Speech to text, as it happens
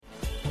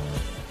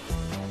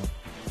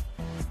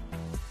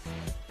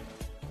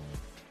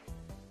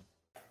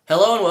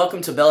Hello and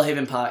welcome to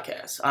Belhaven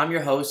Podcast. I'm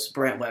your host,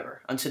 Brent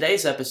Weber. On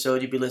today's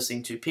episode, you'll be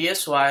listening to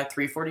PSY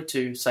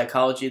 342,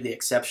 Psychology of the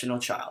Exceptional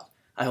Child.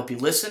 I hope you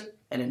listen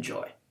and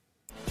enjoy.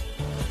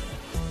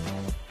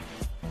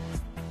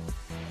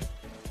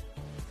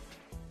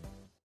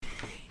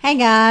 Hey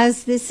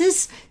guys, this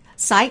is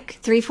Psych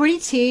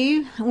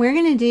 342. We're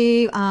going to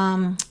do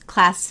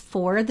class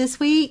 4 this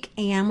week,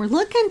 and we're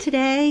looking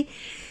today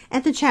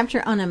at the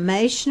chapter on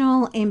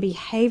emotional and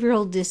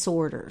behavioral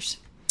disorders.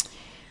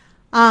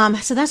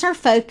 So that's our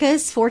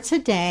focus for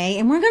today,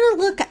 and we're going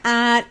to look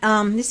at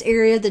this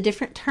area, the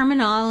different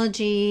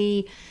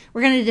terminology.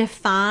 We're going to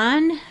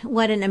define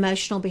what an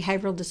emotional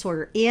behavioral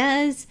disorder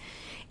is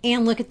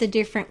and look at the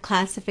different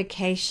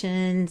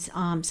classifications,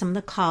 some of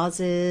the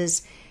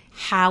causes,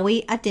 how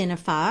we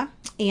identify,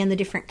 and the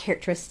different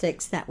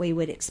characteristics that we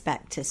would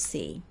expect to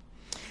see.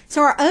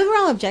 So our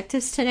overall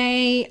objectives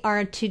today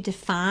are to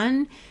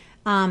define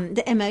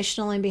the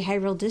emotional and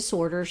behavioral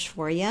disorders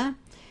for you,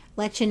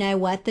 let you know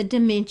what the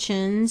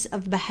dimensions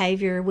of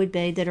behavior would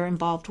be that are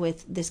involved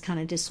with this kind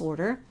of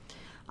disorder,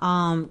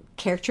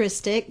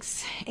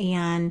 characteristics,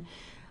 and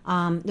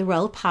the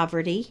role of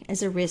poverty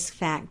as a risk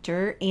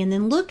factor, and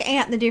then look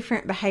at the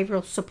different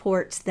behavioral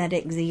supports that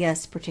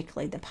exist,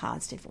 particularly the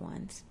positive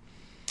ones.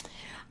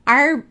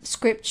 Our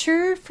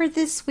scripture for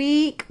this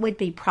week would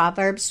be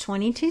Proverbs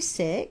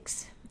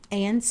 22:6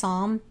 and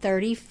Psalm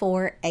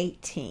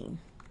 34:18.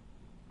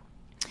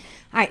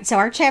 All right, so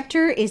our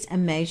chapter is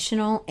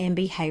emotional and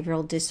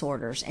behavioral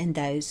disorders and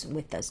those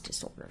with those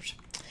disorders.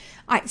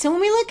 All right, so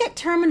when we look at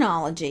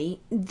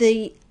terminology,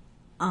 the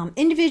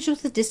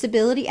Individuals with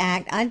Disability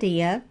Act,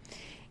 IDEA,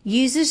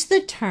 uses the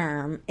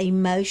term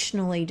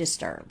emotionally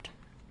disturbed.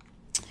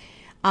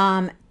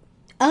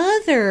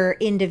 Other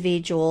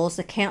individuals,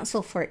 the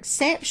Council for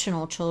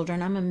Exceptional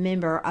Children, I'm a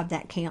member of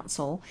that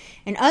council,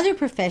 and other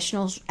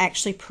professionals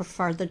actually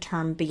prefer the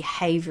term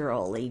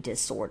behaviorally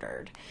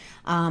disordered.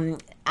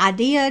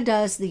 IDEA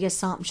does the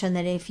assumption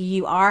that if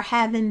you are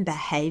having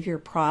behavior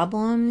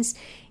problems,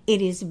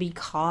 it is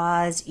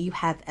because you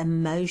have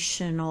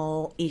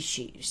emotional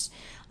issues.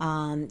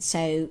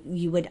 So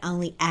you would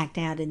only act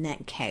out in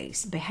that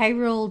case.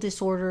 Behavioral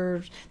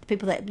disorders, the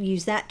people that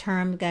use that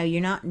term go,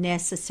 you're not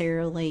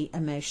necessarily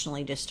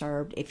emotionally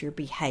disturbed if your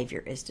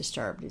behavior is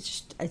disturbed. It's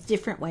just a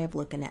different way of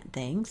looking at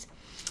things.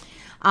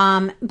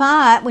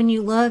 But when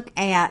you look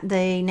at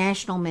the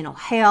National Mental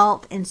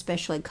Health and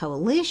Special Ed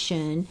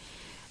Coalition,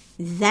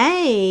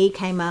 they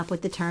came up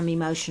with the term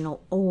emotional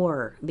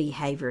or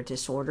behavior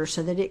disorder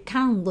so that it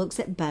kind of looks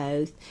at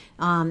both.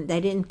 They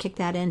didn't kick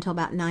that in until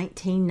about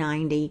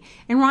 1990.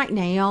 And right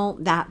now,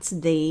 that's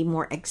the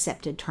more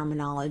accepted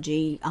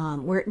terminology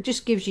where it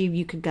just gives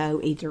you could go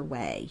either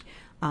way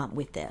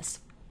with this.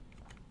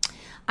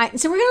 All right,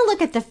 so we're going to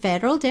look at the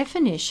federal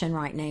definition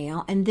right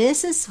now. And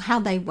this is how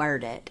they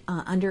word it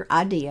under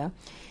IDEA.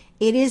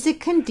 It is a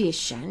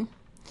condition.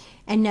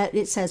 And note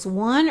it says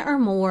one or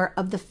more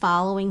of the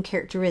following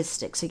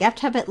characteristics. So you have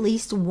to have at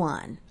least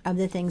one of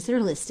the things that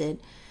are listed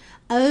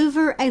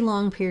over a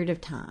long period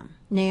of time.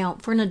 Now,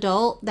 for an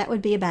adult, that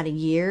would be about a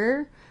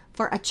year.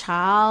 For a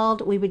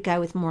child, we would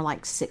go with more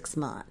like 6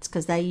 months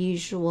because they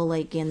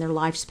usually, again, their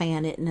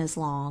lifespan isn't as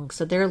long.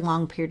 So their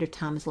long period of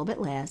time is a little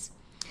bit less.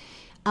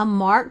 A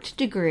marked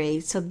degree,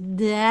 so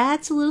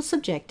that's a little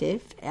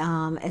subjective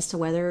as to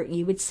whether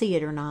you would see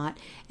it or not.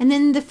 And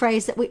then the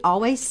phrase that we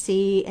always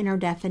see in our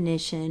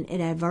definition, it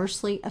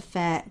adversely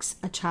affects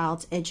a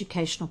child's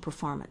educational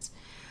performance.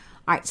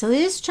 All right, so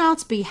this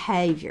child's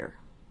behavior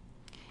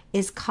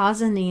is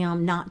causing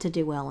them not to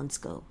do well in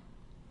school.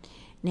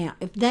 Now,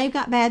 if they've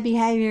got bad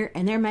behavior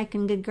and they're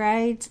making good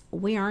grades,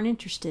 we aren't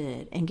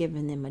interested in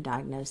giving them a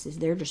diagnosis.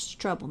 They're just a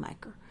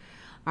troublemaker.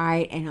 All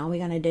right, and all we're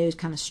going to do is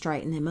kind of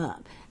straighten them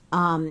up.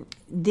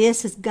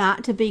 This has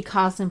got to be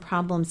causing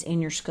problems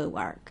in your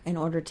schoolwork in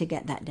order to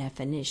get that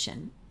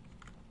definition.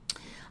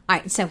 All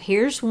right, so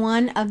here's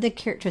one of the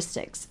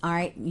characteristics. All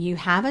right, you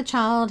have a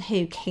child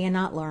who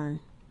cannot learn,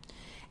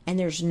 and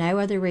there's no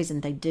other reason.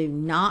 They do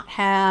not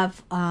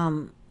have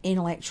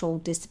intellectual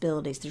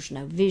disabilities. There's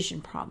no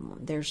vision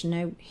problem. There's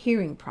no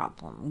hearing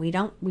problem.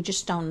 We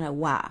just don't know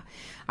why.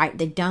 All right,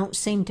 they don't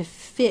seem to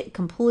fit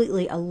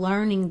completely a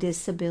learning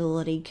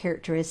disability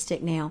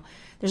characteristic. Now,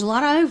 there's a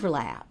lot of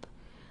overlap.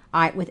 All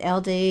right, with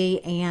LD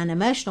and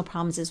emotional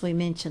problems, as we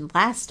mentioned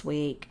last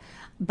week,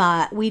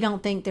 but we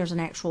don't think there's an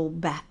actual,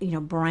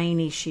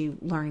 brain issue,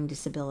 learning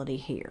disability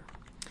here.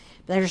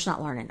 But they're just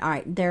not learning. All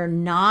right, they're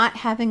not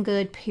having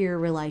good peer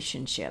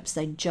relationships.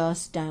 They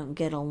just don't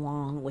get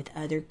along with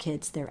other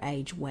kids their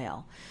age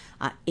well.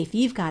 If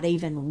you've got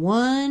even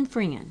one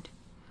friend,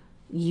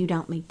 you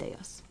don't meet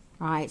this.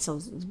 All right, so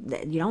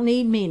you don't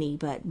need many,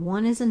 but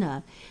one is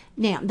enough.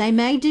 Now, they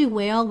may do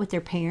well with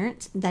their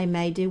parents. They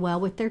may do well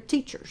with their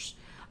teachers.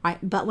 Right,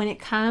 but when it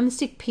comes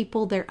to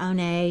people their own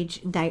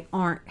age, they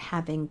aren't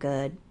having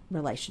good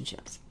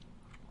relationships.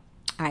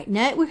 All right,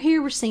 now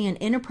we're seeing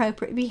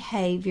inappropriate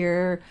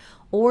behavior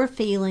or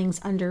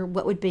feelings under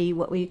what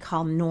we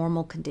call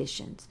normal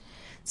conditions.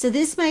 So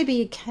this may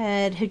be a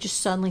kid who just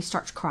suddenly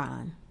starts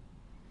crying,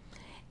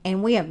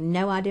 and we have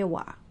no idea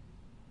why.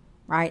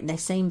 right? And they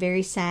seem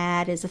very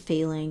sad as a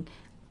feeling.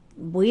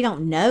 We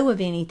don't know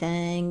of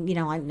anything,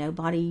 like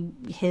nobody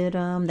hit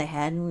them. They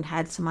hadn't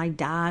had somebody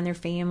die in their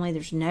family.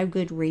 There's no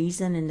good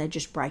reason, and they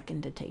just break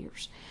into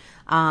tears.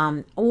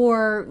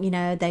 Or,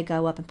 they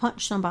go up and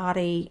punch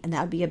somebody, and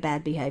that would be a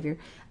bad behavior.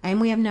 And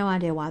we have no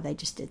idea why they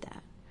just did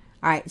that.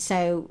 All right,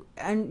 so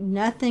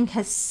nothing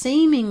has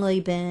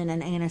seemingly been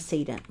an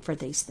antecedent for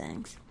these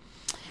things.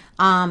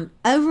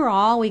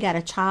 Overall, we got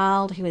a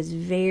child who is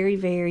very,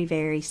 very,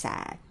 very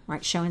sad,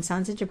 right, showing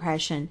signs of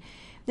depression.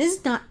 This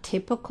is not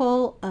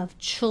typical of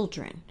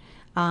children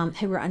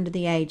who are under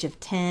the age of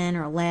 10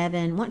 or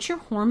 11. Once your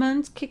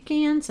hormones kick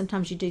in,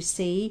 sometimes you do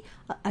see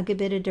a good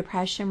bit of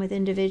depression with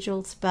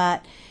individuals,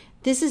 but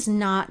this is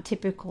not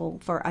typical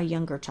for a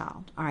younger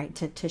child, all right,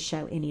 to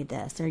show any of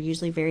this. They're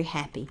usually very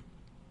happy.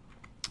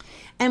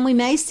 And we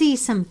may see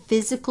some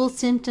physical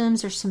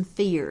symptoms or some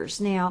fears.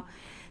 Now,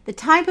 the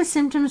type of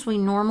symptoms we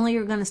normally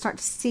are going to start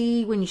to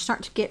see when you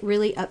start to get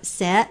really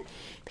upset,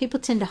 people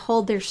tend to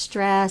hold their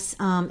stress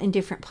in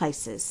different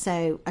places.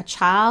 So a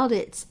child,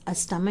 it's a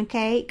stomach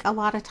ache. A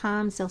lot of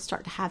times they'll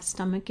start to have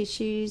stomach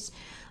issues,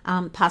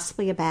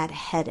 possibly a bad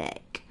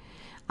headache.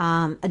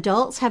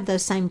 Adults have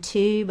those same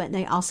too, but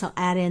they also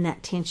add in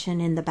that tension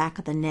in the back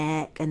of the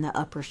neck and the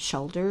upper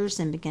shoulders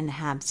and begin to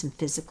have some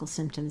physical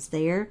symptoms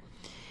there.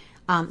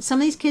 Some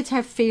of these kids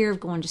have fear of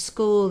going to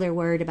school. They're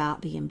worried about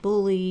being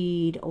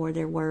bullied, or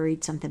they're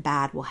worried something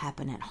bad will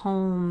happen at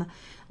home,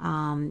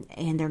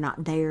 and they're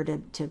not there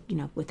to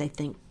what they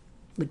think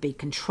would be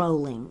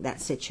controlling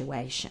that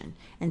situation.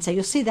 And so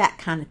you'll see that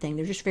kind of thing.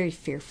 They're just very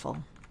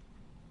fearful.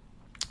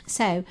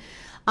 So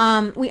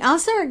we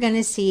also are going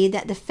to see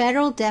that the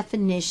federal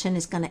definition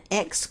is going to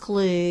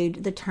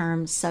exclude the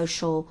term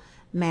social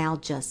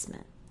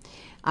maladjustment.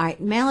 All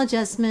right,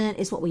 maladjustment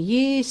is what we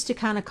used to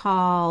kind of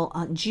call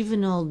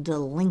juvenile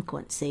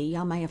delinquency.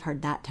 Y'all may have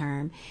heard that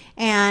term.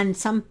 And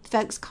some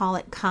folks call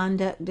it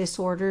conduct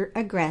disorder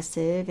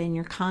aggressive, and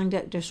your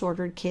conduct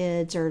disordered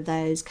kids are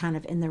those kind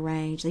of in the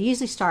range. They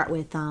usually start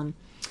with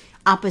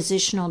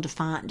oppositional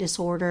defiant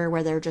disorder,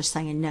 where they're just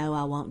saying, no,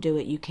 I won't do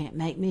it, you can't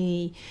make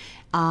me.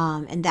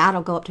 And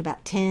that'll go up to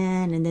about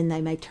 10, and then they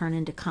may turn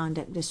into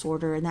conduct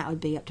disorder, and that would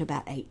be up to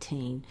about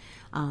 18.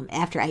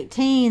 After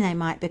 18, they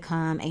might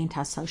become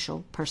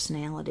antisocial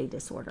personality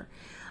disorder.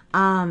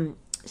 Some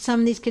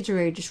of these kids are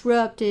very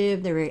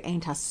disruptive. They're very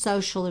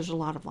antisocial. There's a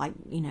lot of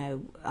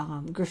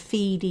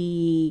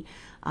graffiti,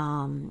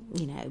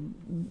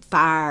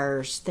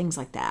 fires, things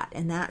like that.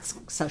 And that's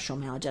social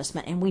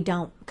maladjustment. And we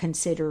don't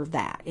consider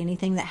that.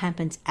 Anything that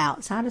happens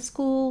outside of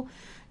school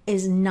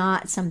is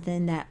not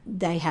something that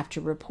they have to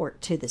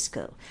report to the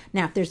school.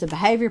 Now, if there's a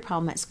behavior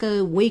problem at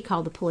school, we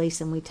call the police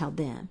and we tell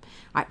them.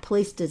 All right,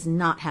 police does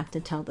not have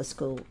to tell the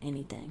school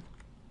anything.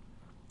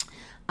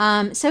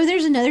 So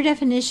there's another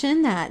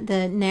definition that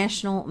the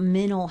National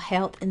Mental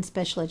Health and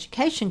Special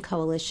Education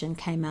Coalition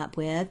came up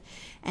with,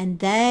 and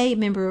they,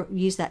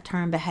 use that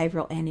term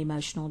behavioral and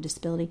emotional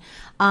disability.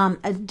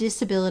 A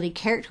disability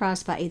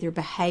characterized by either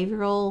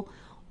behavioral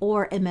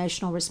or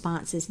emotional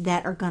responses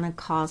that are going to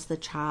cause the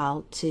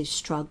child to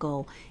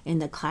struggle in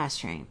the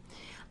classroom.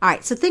 All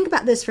right, so think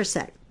about this for a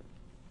sec.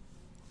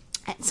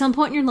 At some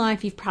point in your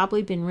life, you've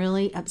probably been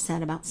really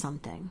upset about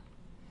something.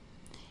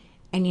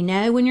 And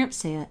when you're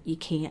upset, you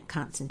can't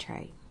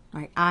concentrate.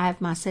 Right? I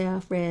have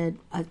myself read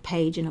a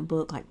page in a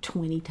book like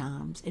 20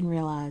 times and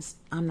realized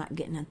I'm not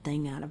getting a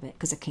thing out of it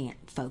because I can't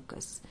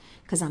focus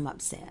because I'm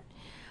upset.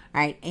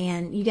 All right,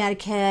 and you got a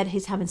kid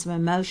who's having some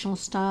emotional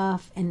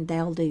stuff, and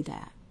they'll do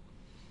that.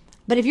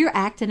 But if you're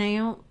acting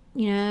out,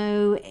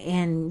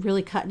 and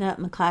really cutting up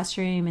in the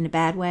classroom in a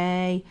bad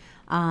way,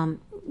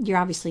 you're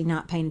obviously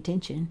not paying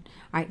attention.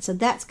 All right, so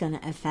that's going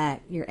to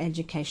affect your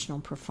educational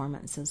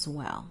performance as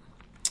well.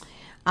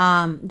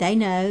 They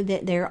know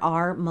that there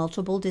are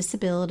multiple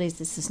disabilities.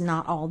 This is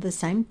not all the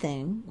same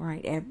thing,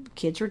 right?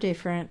 Kids are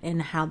different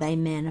in how they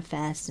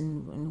manifest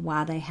and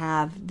why they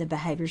have the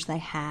behaviors they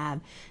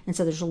have. And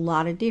so there's a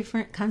lot of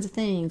different kinds of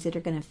things that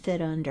are going to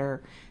fit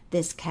under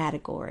this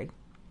category.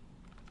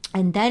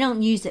 And they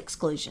don't use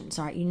exclusions,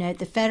 all right?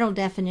 The federal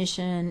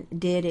definition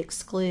did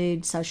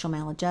exclude social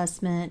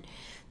maladjustment.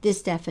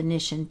 This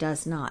definition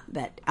does not.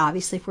 But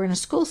obviously, if we're in a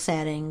school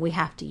setting, we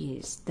have to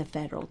use the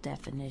federal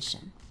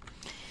definition.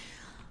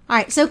 All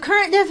right, so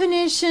current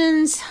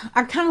definitions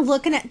are kind of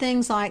looking at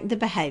things like the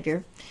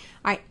behavior.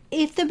 All right,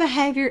 if the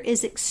behavior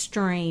is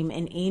extreme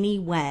in any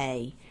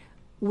way,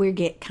 we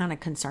get kind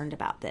of concerned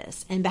about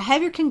this. And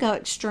behavior can go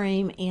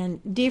extreme in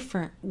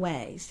different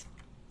ways.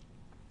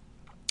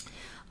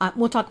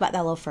 We'll talk about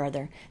that a little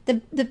further.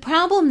 The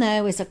problem,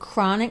 though, is a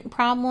chronic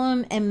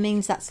problem and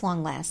means that's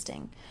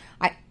long-lasting.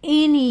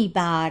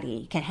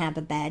 Anybody can have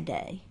a bad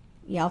day.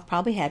 Y'all have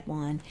probably had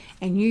one,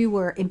 and you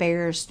were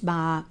embarrassed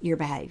by your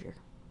behavior.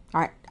 All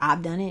right,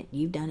 I've done it.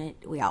 You've done it.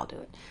 We all do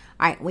it.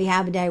 All right, we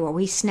have a day where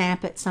we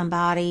snap at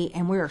somebody,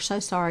 and we are so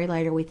sorry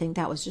later. We think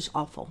that was just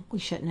awful. We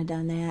shouldn't have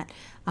done that.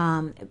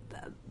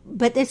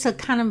 But it's a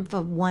kind of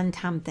a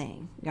one-time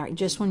thing, right?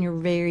 Just when you're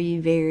very,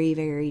 very,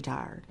 very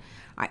tired.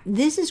 All right,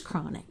 this is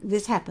chronic.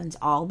 This happens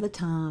all the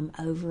time,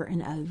 over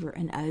and over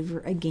and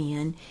over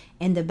again,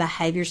 and the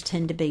behaviors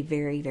tend to be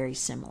very, very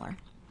similar.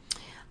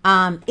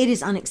 It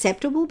is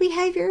unacceptable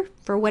behavior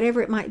for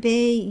whatever it might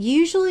be,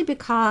 usually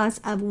because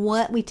of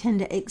what we tend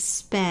to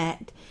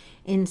expect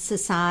in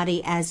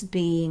society as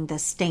being the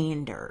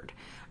standard.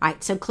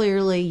 Right, so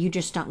clearly you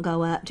just don't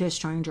go up to a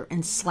stranger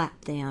and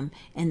slap them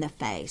in the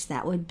face.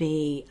 That would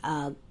be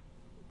a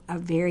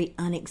very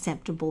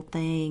unacceptable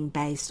thing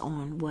based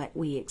on what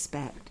we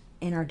expect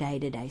in our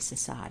day-to-day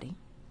society.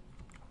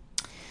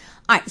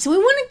 All right, so we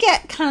want to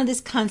get kind of this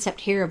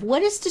concept here of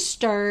what is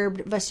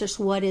disturbed versus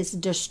what is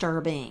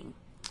disturbing.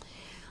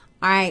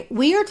 All right,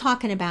 we are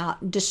talking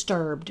about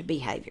disturbed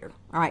behavior.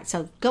 All right,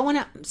 so going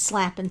up and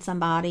slapping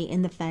somebody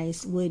in the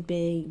face would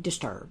be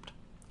disturbed.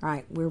 All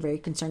right, we're very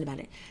concerned about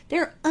it.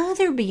 There are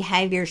other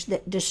behaviors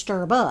that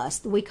disturb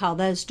us. We call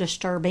those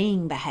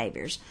disturbing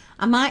behaviors.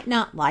 I might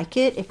not like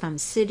it if I'm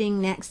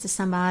sitting next to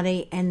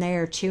somebody and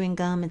they're chewing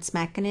gum and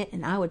smacking it,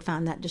 and I would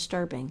find that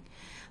disturbing.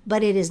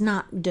 But it is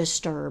not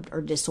disturbed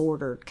or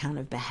disordered kind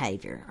of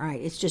behavior. All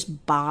right, it's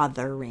just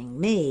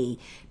bothering me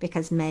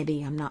because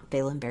maybe I'm not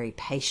feeling very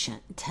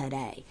patient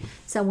today.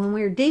 So when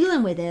we're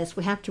dealing with this,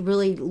 we have to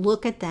really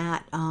look at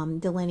that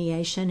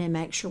delineation and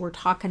make sure we're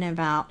talking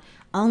about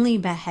only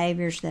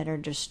behaviors that are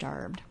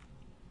disturbed.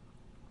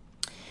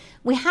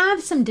 We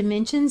have some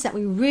dimensions that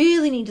we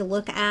really need to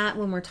look at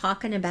when we're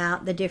talking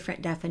about the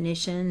different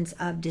definitions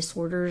of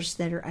disorders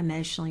that are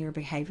emotionally or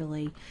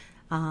behaviorally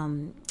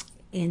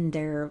in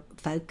their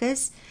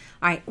focus.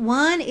 All right,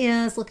 one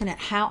is looking at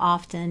how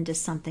often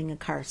does something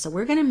occur. So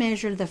we're going to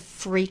measure the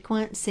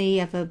frequency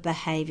of a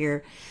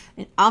behavior.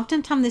 And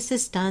oftentimes this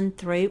is done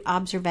through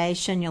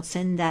observation. You'll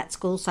send that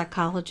school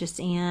psychologist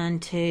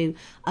in to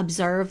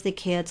observe the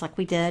kids like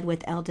we did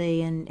with LD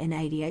and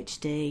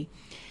ADHD.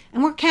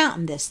 And we're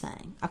counting this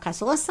thing. Okay,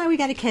 so let's say we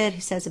got a kid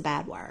who says a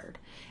bad word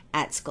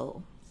at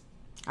school.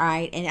 All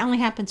right, and it only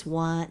happens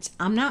once.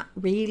 I'm not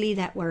really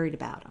that worried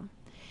about them.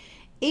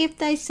 If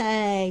they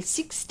say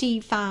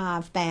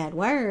 65 bad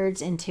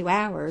words in 2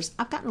 hours,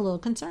 I've gotten a little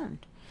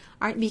concerned.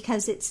 All right,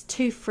 because it's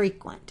too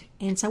frequent.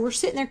 And so we're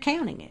sitting there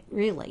counting it,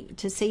 really,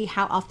 to see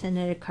how often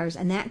it occurs.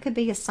 And that could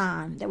be a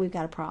sign that we've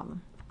got a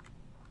problem.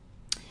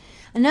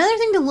 Another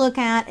thing to look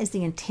at is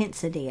the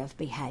intensity of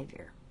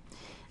behavior.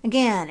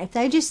 Again, if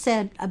they just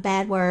said a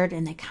bad word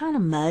and they kind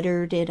of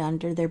muttered it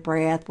under their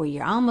breath where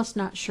you're almost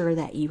not sure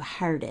that you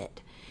heard it,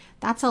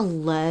 that's a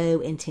low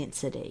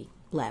intensity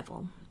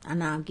level.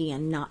 And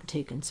again, not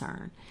too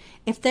concerned.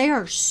 If they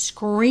are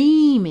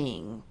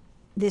screaming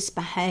this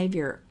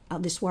behavior,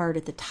 this word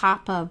at the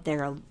top of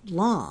their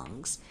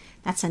lungs,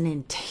 that's an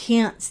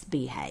intense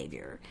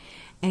behavior.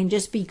 And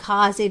just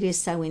because it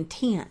is so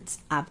intense,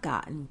 I've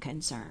gotten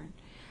concerned.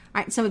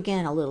 All right, so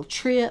again, a little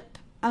trip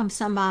of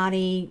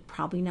somebody,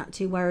 probably not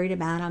too worried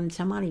about them.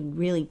 Somebody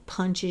really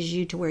punches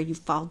you to where you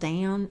fall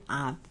down,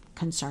 I'm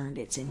concerned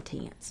it's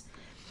intense.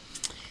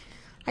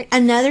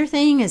 Another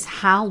thing is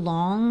how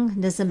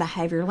long does the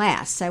behavior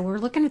last? So we're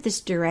looking at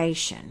this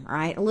duration,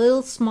 right? A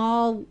little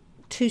small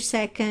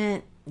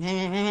 2-second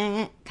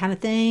kind of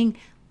thing,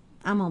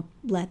 I'm going to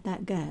let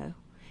that go.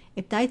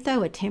 If they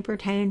throw a temper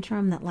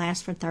tantrum that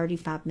lasts for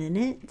 35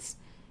 minutes,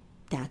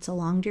 that's a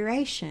long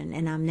duration.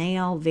 And I'm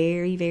now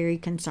very, very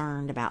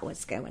concerned about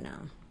what's going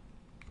on.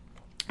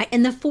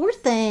 And the fourth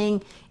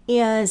thing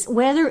is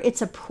whether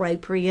it's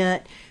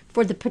appropriate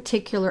for the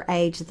particular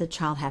age that the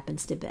child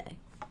happens to be.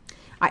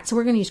 All right, so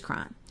we're going to use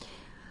crying.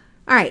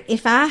 All right,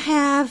 if I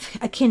have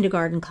a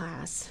kindergarten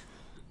class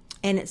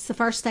and it's the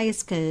first day of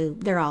school,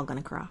 they're all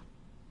going to cry.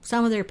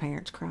 Some of their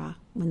parents cry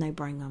when they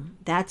bring them.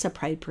 That's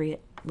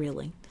appropriate,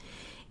 really.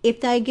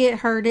 If they get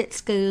hurt at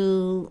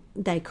school,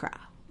 they cry.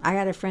 I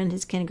got a friend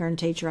who's a kindergarten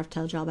teacher. I've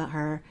told y'all about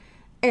her.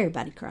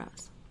 Everybody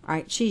cries. All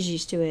right, she's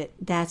used to it.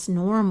 That's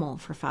normal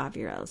for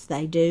 5-year-olds.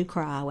 They do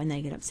cry when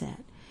they get upset.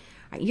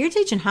 All right, you're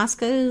teaching high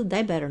school,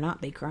 they better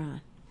not be crying.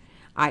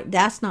 All right,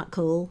 that's not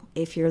cool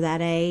if you're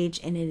that age,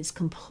 and it is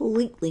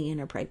completely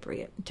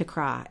inappropriate to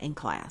cry in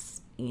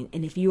class.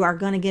 And if you are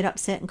going to get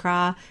upset and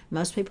cry,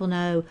 most people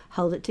know,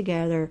 hold it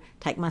together,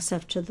 take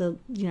myself to the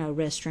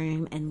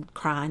restroom and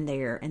cry in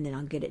there, and then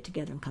I'll get it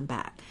together and come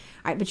back.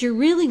 All right, but you're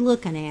really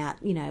looking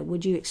at,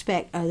 would you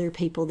expect other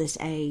people this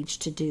age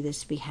to do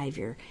this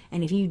behavior?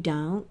 And if you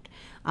don't,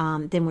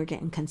 then we're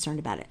getting concerned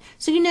about it.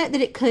 So you know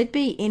that it could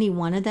be any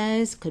one of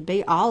those, could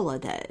be all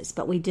of those,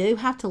 but we do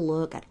have to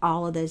look at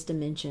all of those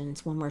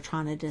dimensions when we're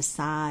trying to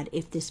decide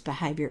if this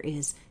behavior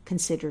is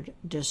considered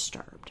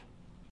disturbed.